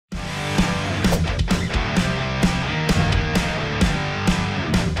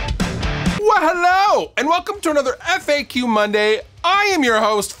Hello, and welcome to another FAQ Monday. I am your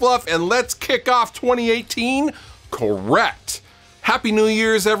host, Fluff, and let's kick off 2018 correct. Happy New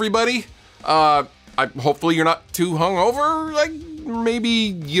Year's, everybody. Hopefully you're not too hungover. Like, maybe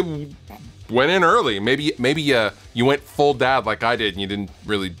you went in early. Maybe you went full dad like I did and you didn't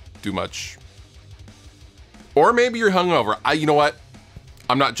really do much. Or maybe you're hungover. You know what?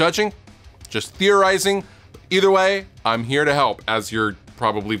 I'm not judging, just theorizing. Either way, I'm here to help as you're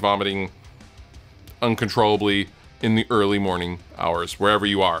probably vomiting uncontrollably in the early morning hours, wherever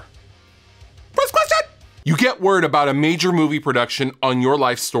you are. First question! You get word about a major movie production on your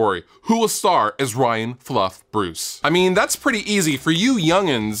life story. Who will star as Ryan Fluff Bruce? I mean, that's pretty easy. For you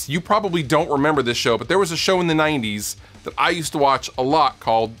youngins, you probably don't remember this show, but there was a show in the 90s that I used to watch a lot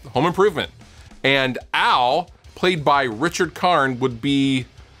called Home Improvement. And Al, played by Richard Karn, would be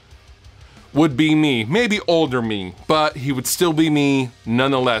me, maybe older me, but he would still be me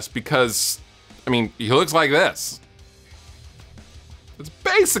nonetheless because, I mean, he looks like this. It's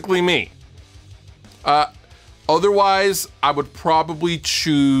basically me. Otherwise, I would probably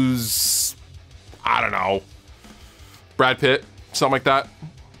choose, I don't know, Brad Pitt, something like that.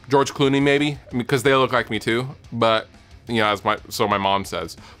 George Clooney, maybe, because they look like me too, but, you know, so my mom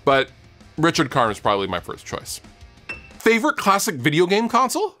says. But Richard Karn is probably my first choice. Favorite classic video game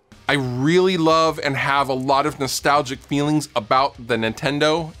console? I really love and have a lot of nostalgic feelings about the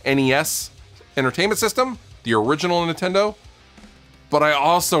Nintendo NES Entertainment System, the original Nintendo. But I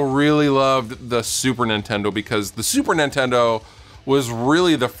also really loved the Super Nintendo because the Super Nintendo was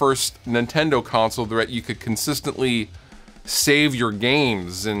really the first Nintendo console that you could consistently save your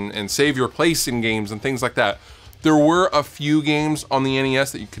games and save your place in games and things like that. There were a few games on the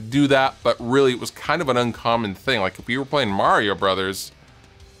NES that you could do that, but really it was kind of an uncommon thing. Like if you were playing Mario Brothers,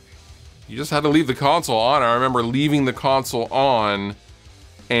 you just had to leave the console on. I remember leaving the console on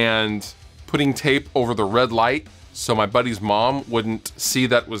and putting tape over the red light so my buddy's mom wouldn't see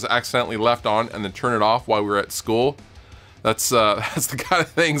that was accidentally left on and then turn it off while we were at school. That's the kind of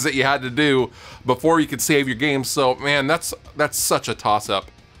things that you had to do before you could save your game. So man, that's such a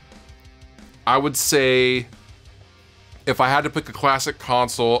toss-up. I would say if I had to pick a classic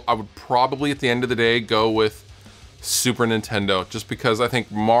console, I would probably at the end of the day go with Super Nintendo, just because I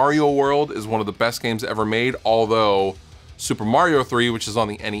think Mario World is one of the best games ever made, although Super Mario 3, which is on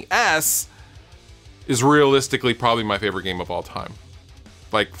the NES, is realistically probably my favorite game of all time.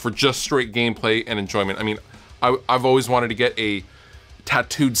 Like, for just straight gameplay and enjoyment. I mean, I've always wanted to get a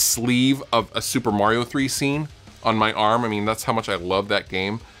tattooed sleeve of a Super Mario 3 scene on my arm. I mean, that's how much I love that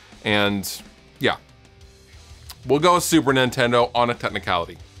game. And yeah, we'll go with Super Nintendo on a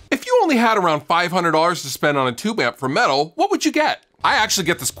technicality. If you only had around $500 to spend on a tube amp for metal, what would you get? I actually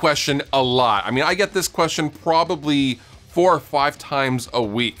get this question a lot. I mean, I get this question probably 4 or 5 times a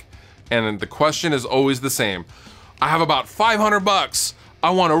week. And the question is always the same. I have about 500 bucks.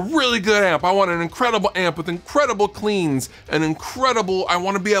 I want a really good amp. I want an incredible amp with incredible cleans and I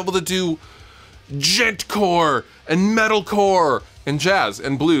want to be able to do gentcore and metalcore and jazz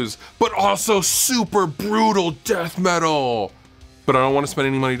and blues, but also super brutal death metal. But I don't want to spend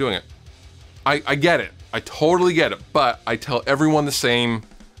any money doing it. I get it. I totally get it. But I tell everyone the same.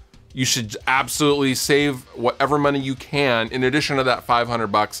 You should absolutely save whatever money you can in addition to that 500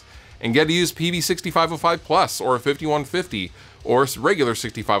 bucks and get to use PV6505 Plus or a 5150 or regular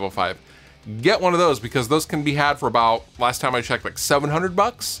 6505. Get one of those because those can be had for about, last time I checked, like 700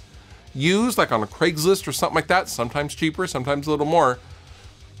 bucks used, like on a Craigslist or something like that. Sometimes cheaper, sometimes a little more.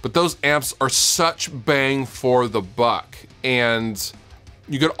 But those amps are such bang for the buck. And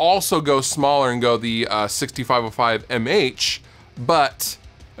you could also go smaller and go the 6505 MH, but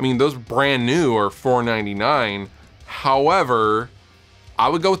I mean, those brand new are $499. However, I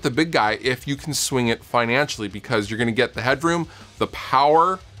would go with the big guy if you can swing it financially because you're gonna get the headroom, the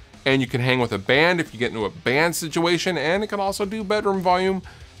power, and you can hang with a band if you get into a band situation, and it can also do bedroom volume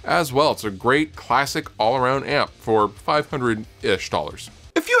as well. It's a great classic all-around amp for $500-ish.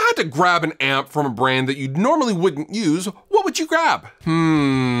 If you had to grab an amp from a brand that you normally wouldn't use, what would you grab?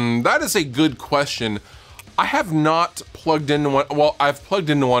 That is a good question. I have not plugged into one. Well, I've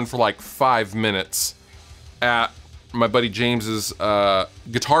plugged into one for like 5 minutes at my buddy James's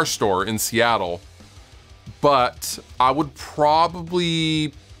guitar store in Seattle, but I would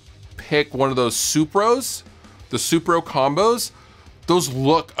probably pick one of those Supros, the Supro combos. Those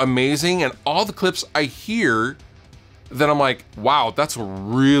look amazing, and all the clips I hear, then I'm like, wow, that's a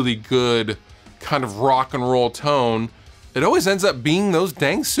really good kind of rock and roll tone. It always ends up being those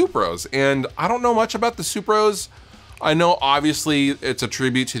dang Supros. And I don't know much about the Supros. I know obviously it's a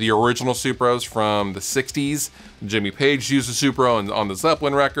tribute to the original Supros from the 60s. Jimmy Page used a Supro on the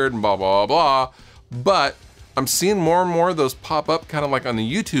Zeppelin record and blah, blah, blah. but I'm seeing more and more of those pop up kind of like on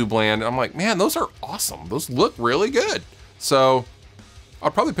the YouTube land. I'm like, man, those are awesome. Those look really good. So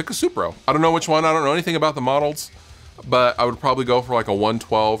I'll probably pick a Supro. I don't know which one. I don't know anything about the models, but I would probably go for like a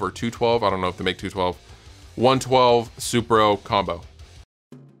 112 or 212. I don't know if they make 212. 112 Supro combo.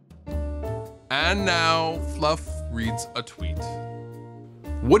 And now Fluff reads a tweet.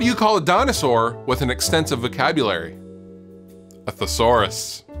 What do you call a dinosaur with an extensive vocabulary? A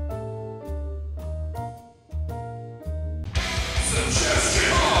thesaurus.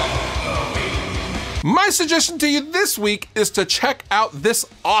 My suggestion to you this week is to check out this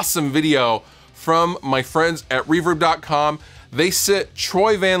awesome video from my friends at reverb.com. They sit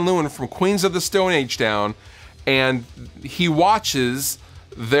Troy Van Leeuwen from Queens of the Stone Age down, and he watches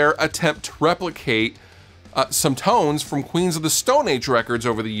their attempt to replicate some tones from Queens of the Stone Age records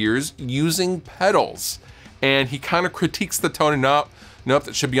over the years using pedals. And he kind of critiques the tone and nope,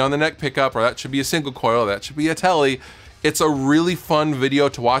 that should be on the neck pickup, or that should be a single coil, that should be a telly. It's a really fun video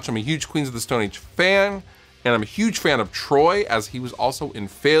to watch. I'm a huge Queens of the Stone Age fan, and I'm a huge fan of Troy, as he was also in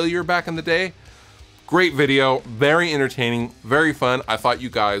Failure back in the day. Great video, very entertaining, very fun. I thought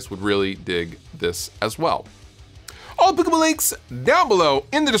you guys would really dig this as well. All applicable links down below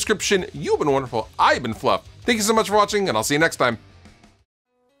in the description. You've been wonderful. I've been Fluff. Thank you so much for watching, and I'll see you next time.